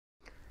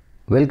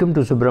Welcome to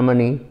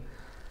Subramani.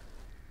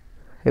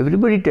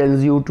 Everybody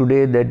tells you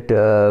today that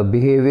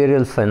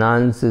behavioral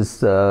finance is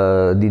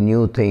the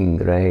new thing,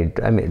 right?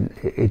 I mean,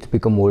 it's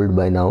become old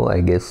by now,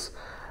 I guess.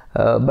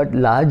 But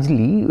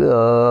largely,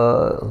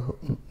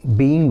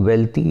 being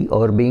wealthy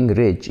or being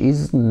rich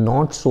is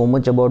not so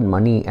much about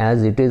money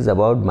as it is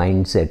about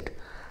mindset.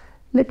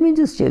 Let me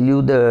just tell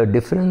you the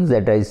difference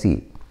that I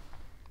see.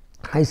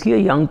 I see a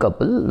young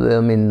couple,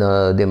 I mean,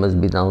 they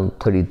must be now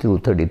 32,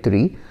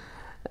 33.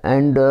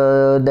 And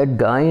that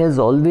guy has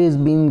always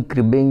been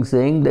cribbing,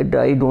 saying that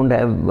I don't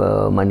have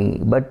money.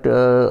 But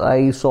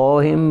I saw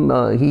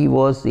him, he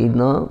was in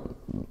a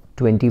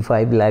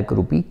 25 lakh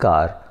rupee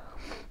car.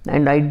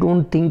 And I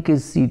don't think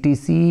his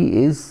CTC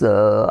is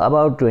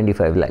about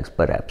 25 lakhs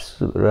perhaps,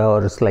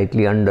 or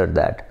slightly under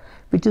that,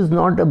 which is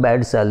not a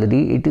bad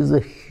salary. It is a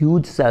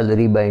huge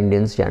salary by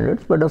Indian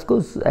standards, but of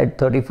course at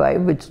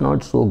 35 it's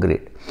not so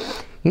great.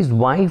 His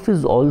wife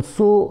is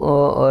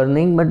also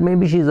earning, but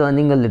maybe she's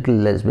earning a little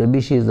less.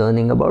 Maybe she's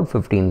earning about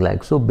 15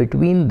 lakhs. So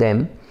between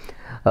them,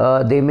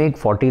 they make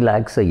 40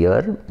 lakhs a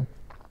year,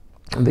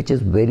 which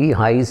is very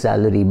high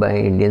salary by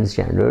Indian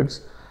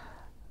standards.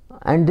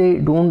 And they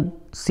don't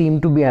seem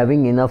to be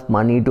having enough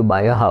money to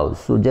buy a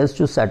house. So just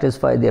to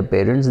satisfy their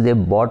parents, they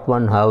bought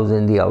one house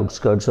in the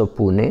outskirts of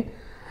Pune,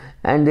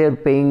 and they're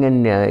paying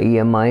an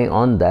EMI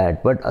on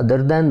that. But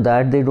other than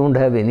that, they don't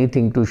have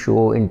anything to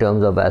show in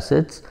terms of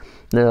assets.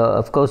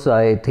 Of course,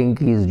 I think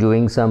he's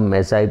doing some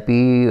SIP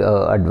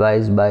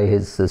advised by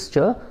his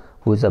sister,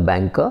 who is a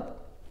banker,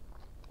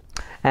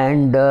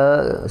 and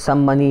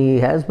some money he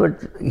has,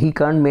 but he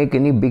can't make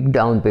any big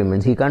down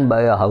payments. He can't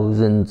buy a house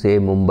in, say,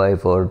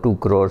 Mumbai for 2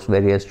 crores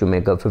where he has to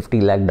make a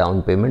 50 lakh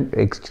down payment.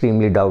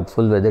 Extremely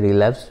doubtful whether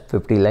he'll have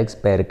 50 lakhs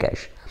spare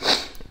cash.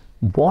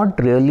 What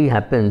really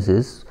happens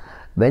is,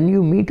 when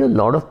you meet a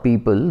lot of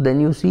people, then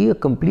you see a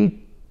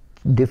complete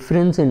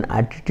difference in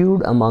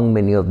attitude among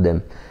many of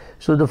them.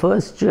 So the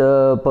first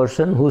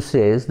person who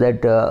says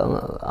that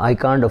I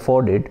can't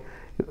afford it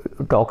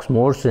talks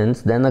more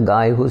sense than a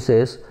guy who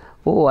says,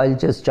 oh, I'll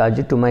just charge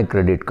it to my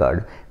credit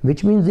card,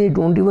 which means they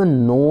don't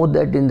even know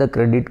that in the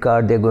credit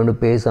card they're going to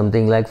pay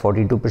something like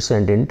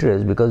 42%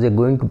 interest, because they're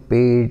going to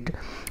pay it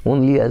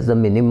only as the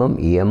minimum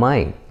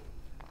EMI,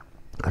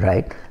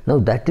 right? Now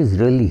that is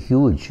really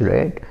huge,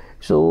 right?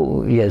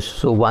 So yes,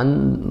 so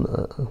one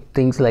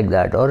things like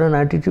that, or an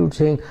attitude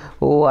saying,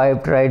 oh, I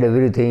have tried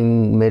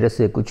everything, mere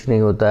se kuch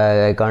nahi hota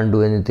hai, I can't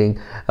do anything.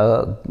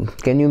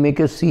 Can you make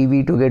a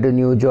CV to get a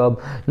new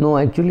job? No,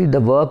 actually the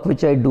work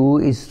which I do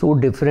is so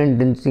different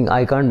than saying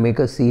I can't make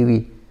a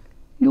CV.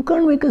 You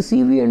can't make a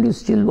CV and you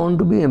still want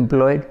to be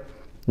employed?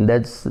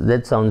 That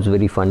sounds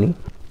very funny.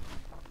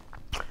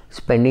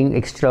 Spending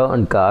extra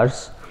on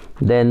cars.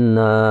 Then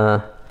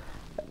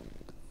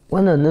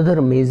another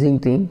amazing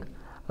thing.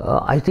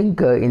 I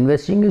think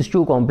investing is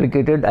too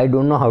complicated. I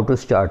don't know how to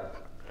start,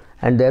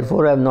 and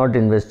therefore I have not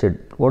invested.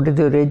 What is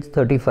your age?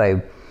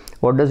 35.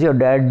 What does your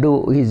dad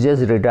do? He's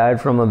just retired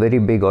from a very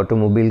big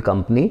automobile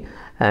company,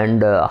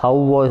 and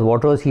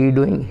what was he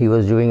doing? He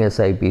was doing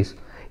SIPs.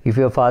 If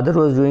your father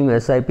was doing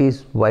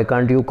SIPs, why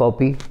can't you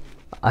copy?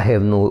 I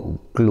have no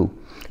clue,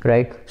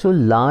 right? So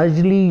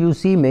largely you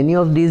see many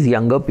of these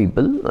younger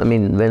people, I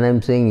mean, when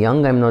I'm saying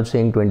young, I'm not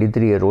saying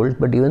 23-year-olds,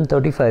 but even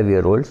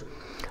 35-year-olds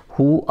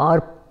who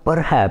are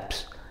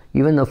perhaps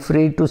even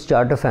afraid to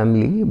start a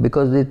family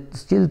because they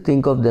still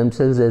think of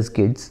themselves as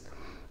kids,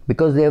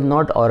 because they have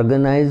not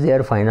organized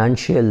their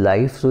financial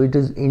life, so it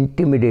is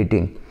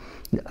intimidating.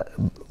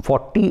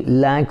 40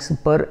 lakhs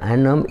per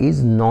annum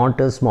is not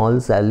a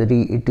small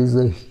salary, it is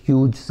a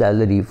huge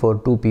salary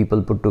for 2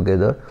 people put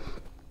together.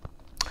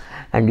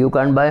 And you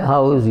can't buy a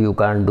house, you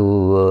can't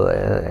do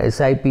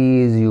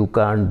SIPs, you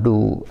can't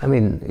do, I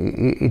mean,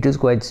 it is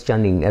quite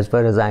stunning as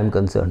far as I am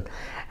concerned.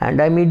 And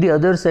I meet the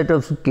other set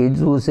of kids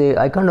who say,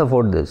 I can't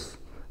afford this,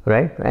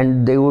 right?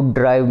 And they would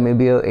drive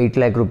maybe a 8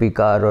 lakh rupee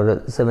car or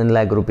a 7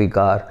 lakh rupee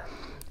car.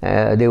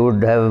 They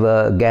would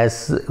have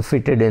gas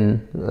fitted in,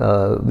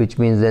 which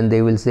means then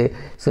they will say,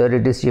 sir,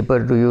 it is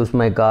cheaper to use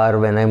my car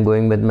when I'm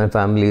going with my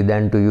family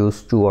than to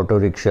use 2 auto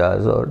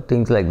rickshaws or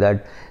things like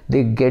that.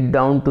 They get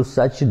down to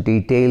such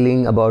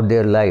detailing about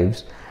their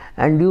lives,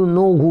 and you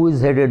know who is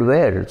headed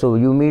where. So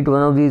you meet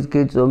one of these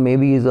kids, or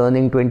maybe he's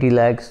earning 20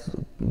 lakhs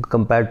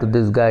compared to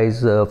this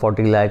guy's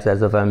 40 lakhs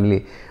as a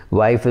family.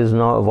 Wife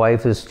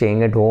is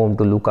staying at home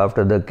to look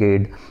after the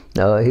kid.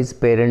 His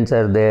parents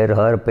are there,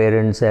 her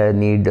parents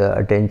need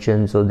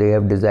attention, so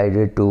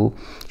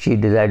she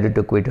decided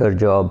to quit her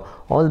job.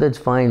 All that's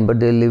fine, but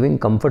they're living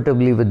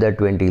comfortably with that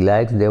 20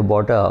 lakhs. They've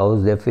bought a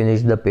house, they've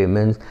finished the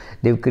payments,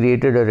 they've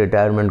created a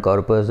retirement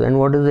corpus. And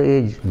what is the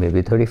age?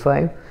 Maybe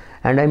 35.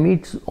 And I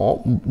meet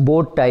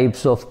both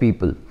types of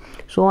people.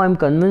 So I'm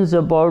convinced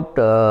about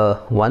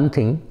one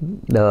thing.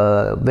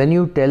 When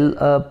you tell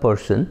a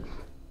person,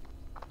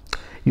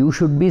 you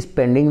should be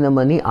spending the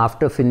money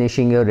after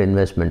finishing your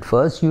investment.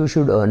 First, you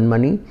should earn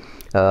money.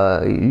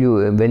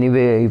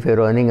 If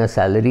you're earning a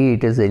salary,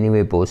 it is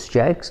anyway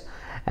post-tax.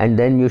 And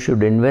then you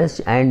should invest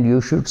and you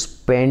should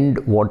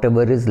spend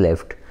whatever is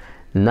left.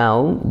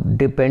 Now,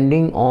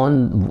 depending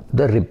on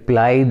the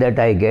reply that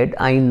I get,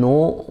 I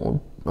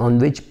know on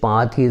which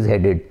path he is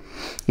headed.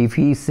 If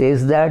he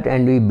says that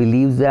and he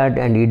believes that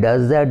and he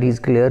does that, he's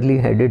clearly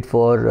headed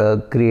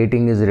for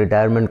creating his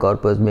retirement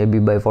corpus maybe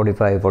by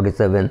 45,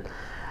 47.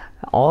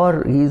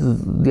 Or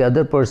the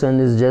other person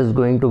is just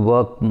going to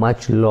work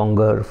much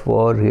longer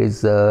for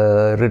his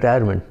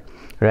retirement,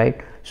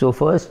 right? So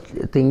first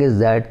thing is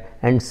that,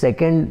 and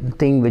second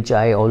thing which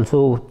I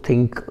also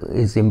think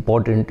is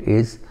important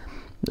is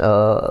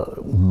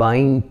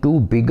buying too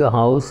big a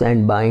house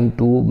and buying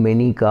too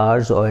many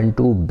cars and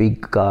too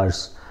big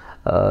cars,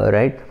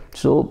 right?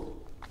 So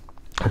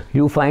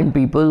you find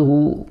people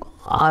who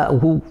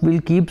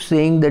will keep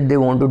saying that they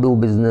want to do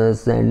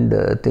business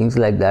and things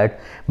like that,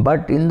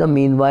 but in the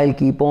meanwhile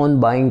keep on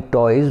buying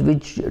toys,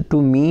 which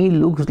to me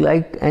looks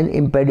like an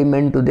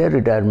impediment to their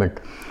retirement.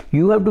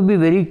 You have to be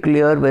very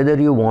clear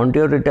whether you want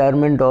your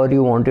retirement or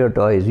you want your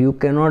toys. You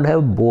cannot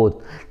have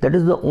both. That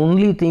is the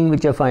only thing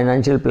which a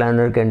financial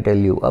planner can tell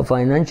you. A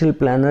financial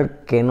planner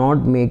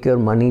cannot make your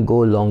money go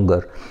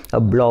longer. A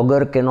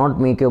blogger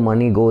cannot make your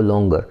money go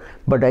longer.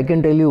 But I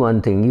can tell you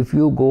one thing, if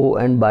you go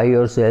and buy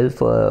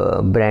yourself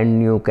a brand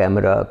new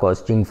camera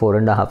costing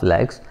 4.5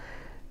 lakhs,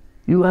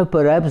 you have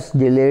perhaps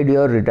delayed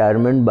your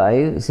retirement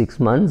by 6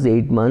 months,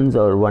 8 months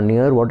or 1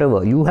 year,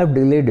 whatever. You have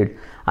delayed it.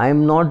 I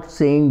am not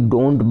saying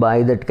don't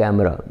buy that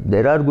camera.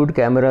 There are good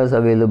cameras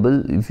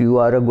available. If you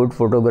are a good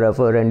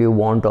photographer and you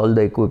want all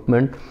the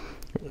equipment,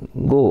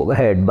 go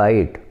ahead, buy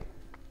it.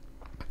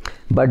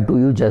 But do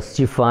you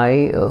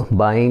justify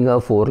buying a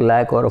 4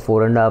 lakh or a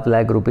 4.5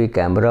 lakh rupee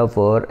camera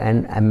for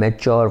an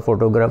amateur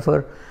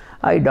photographer?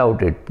 I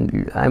doubt it.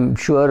 I'm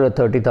sure a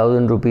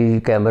 30,000 rupee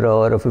camera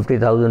or a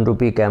 50,000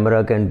 rupee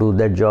camera can do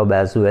that job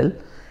as well,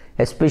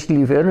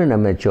 especially if you're an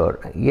amateur.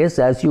 Yes,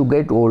 as you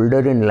get older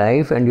in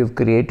life and you've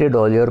created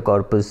all your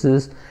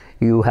corpuses,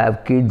 you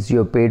have kids,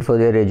 you've paid for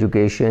their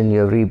education,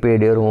 you've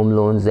repaid your home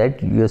loans,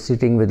 that you're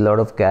sitting with a lot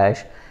of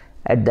cash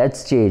at that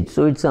stage.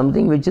 So it's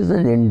something which is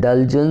an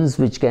indulgence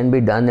which can be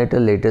done at a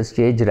later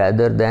stage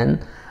rather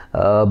than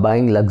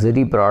buying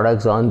luxury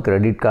products on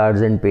credit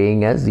cards and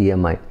paying as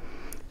EMI.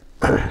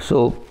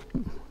 So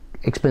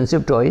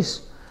expensive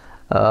toys,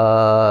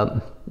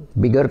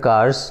 bigger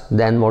cars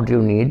than what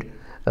you need.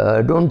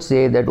 Don't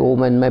say that, oh,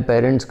 when my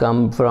parents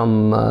come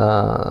from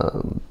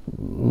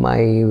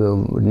my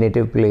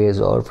native place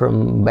or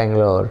from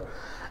Bangalore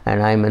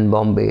and I'm in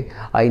Bombay,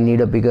 I need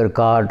a bigger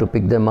car to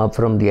pick them up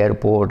from the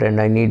airport and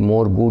I need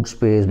more boot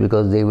space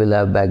because they will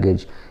have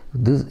baggage.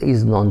 This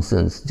is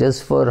nonsense.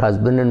 Just for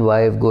husband and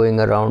wife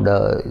going around,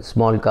 a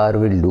small car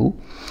will do.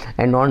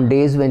 And on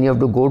days when you have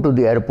to go to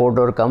the airport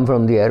or come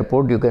from the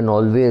airport, you can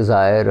always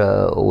hire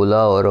a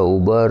Ola or a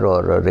Uber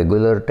or a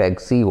regular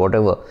taxi,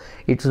 whatever.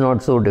 It's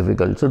not so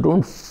difficult. So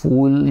don't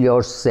fool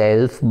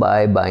yourself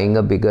by buying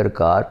a bigger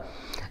car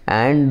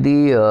and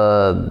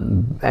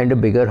a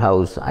bigger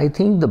house. I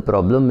think the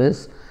problem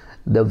is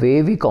the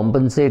way we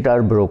compensate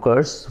our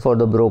brokers. For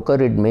the broker,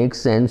 it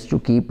makes sense to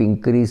keep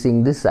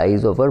increasing the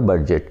size of our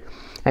budget.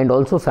 And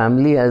also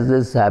family has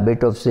this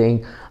habit of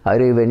saying,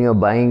 Arey, when you're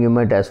buying, you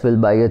might as well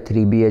buy a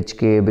 3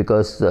 BHK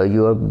because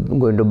you are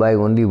going to buy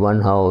only one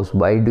house.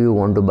 Why do you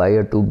want to buy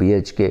a 2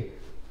 BHK?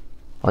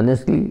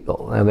 Honestly,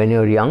 when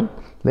you're young,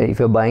 if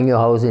you're buying a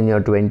house in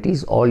your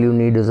 20s, all you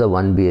need is a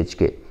 1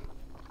 BHK.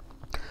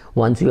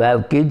 Once you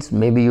have kids,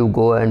 maybe you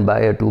go and buy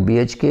a 2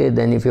 BHK.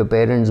 Then if your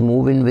parents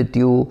move in with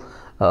you,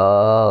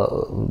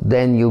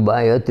 then you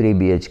buy a 3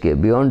 BHK.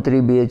 Beyond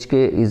 3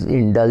 BHK is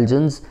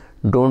indulgence.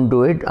 Don't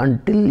do it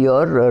until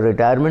your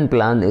retirement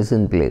plan is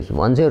in place.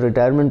 Once your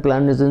retirement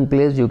plan is in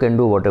place, you can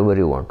do whatever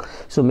you want.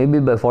 So maybe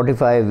by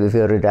 45, if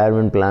your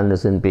retirement plan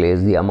is in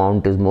place, the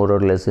amount is more or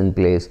less in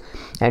place,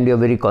 and you're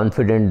very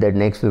confident that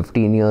next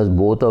 15 years,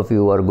 both of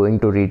you are going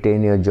to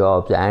retain your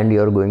jobs and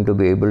you're going to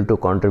be able to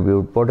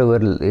contribute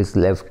whatever is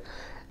left.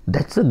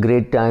 That's a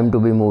great time to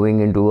be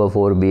moving into a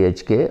 4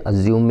 BHK,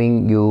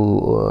 assuming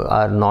you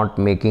are not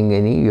making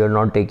you're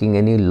not taking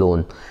any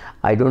loan.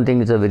 I don't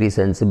think it's a very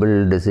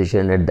sensible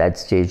decision at that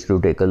stage to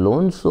take a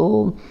loan.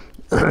 So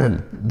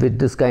with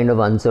this kind of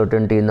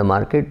uncertainty in the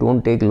market,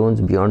 don't take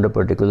loans beyond a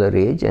particular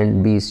age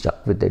and be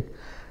stuck with it.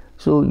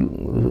 So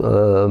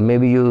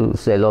maybe you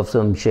sell off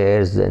some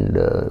shares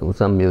and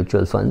some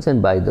mutual funds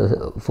and buy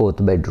the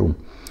 4th bedroom.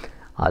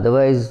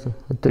 Otherwise,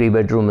 3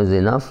 bedroom is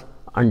enough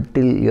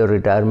until your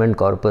retirement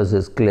corpus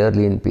is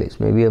clearly in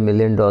place. Maybe $1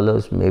 million,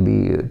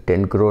 maybe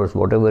 10 crores,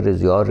 whatever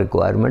is your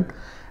requirement.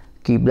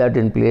 Keep that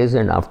in place,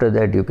 and after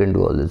that you can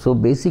do all this. So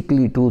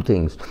basically 2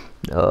 things,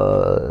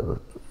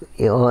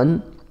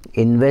 earn,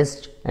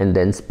 invest and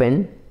then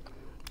spend,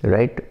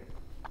 right?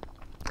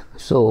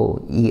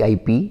 So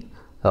EIP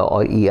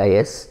or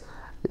EIS.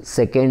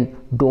 Second,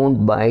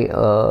 don't buy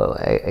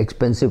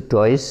expensive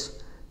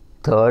toys.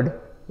 Third,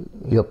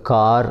 your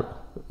car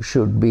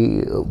should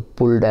be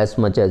pulled as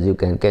much as you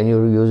can. Can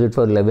you use it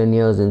for 11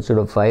 years instead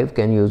of 5?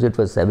 Can you use it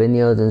for 7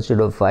 years instead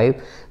of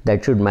 5?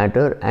 That should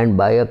matter. And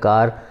buy a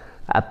car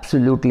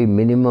absolutely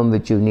minimum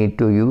which you need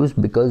to use,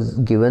 because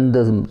given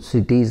the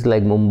cities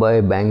like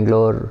Mumbai,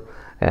 Bangalore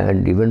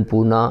and even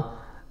Pune,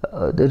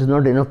 there is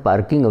not enough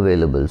parking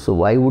available. So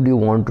why would you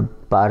want to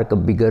park a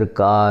bigger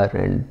car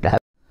and have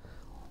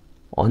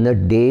on a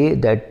day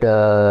that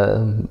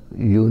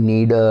you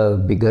need a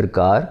bigger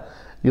car?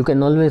 You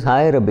can always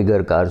hire a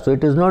bigger car. So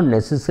it is not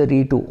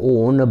necessary to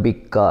own a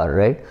big car,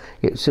 right?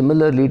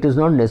 Similarly, it is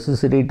not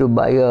necessary to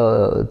buy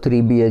a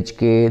 3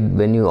 BHK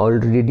when you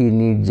already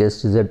need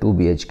just as a 2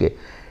 BHK.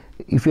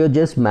 If you're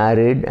just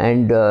married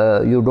and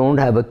you don't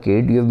have a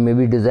kid, you've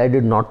maybe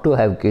decided not to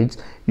have kids,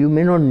 you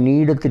may not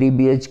need a 3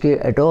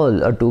 BHK at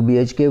all. A 2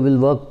 BHK will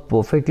work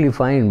perfectly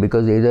fine,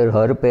 because either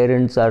her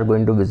parents are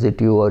going to visit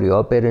you or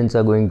your parents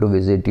are going to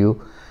visit you.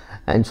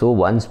 And so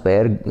one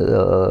spare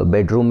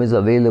bedroom is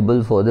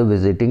available for the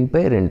visiting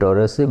parent or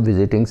a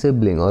visiting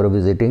sibling or a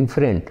visiting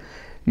friend.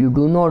 You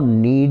do not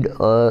need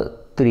a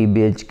 3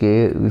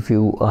 BHK if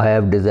you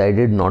have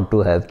decided not to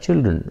have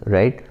children,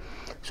 right?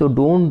 So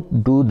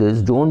don't do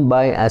this. Don't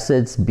buy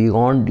assets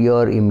beyond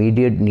your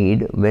immediate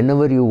need.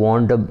 Whenever you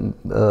want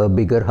a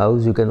bigger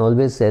house, you can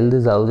always sell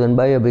this house and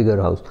buy a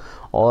bigger house.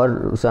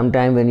 Or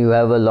sometime when you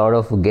have a lot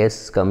of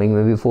guests coming,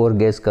 maybe 4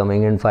 guests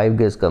coming and 5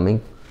 guests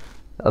coming,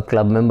 a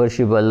club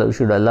membership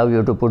should allow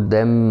you to put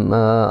them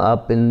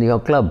up in your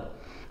club,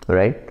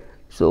 right?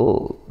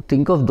 So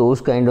think of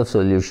those kind of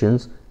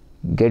solutions.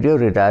 Get your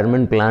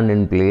retirement plan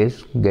in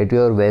place, get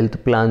your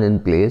wealth plan in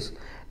place,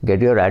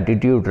 get your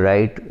attitude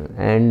right,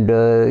 and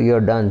you're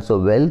done. So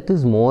wealth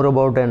is more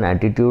about an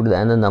attitude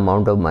than an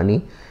amount of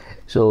money.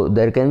 So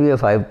there can be a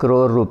 5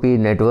 crore rupee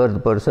net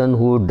worth person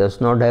who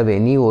does not have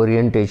any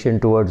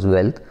orientation towards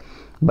wealth,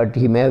 but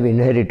he may have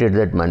inherited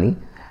that money.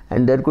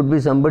 And there could be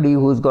somebody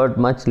who's got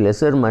much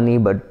lesser money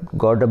but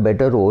got a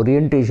better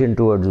orientation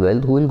towards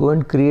wealth, who will go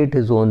and create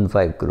his own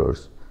 5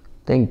 crores.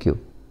 Thank you.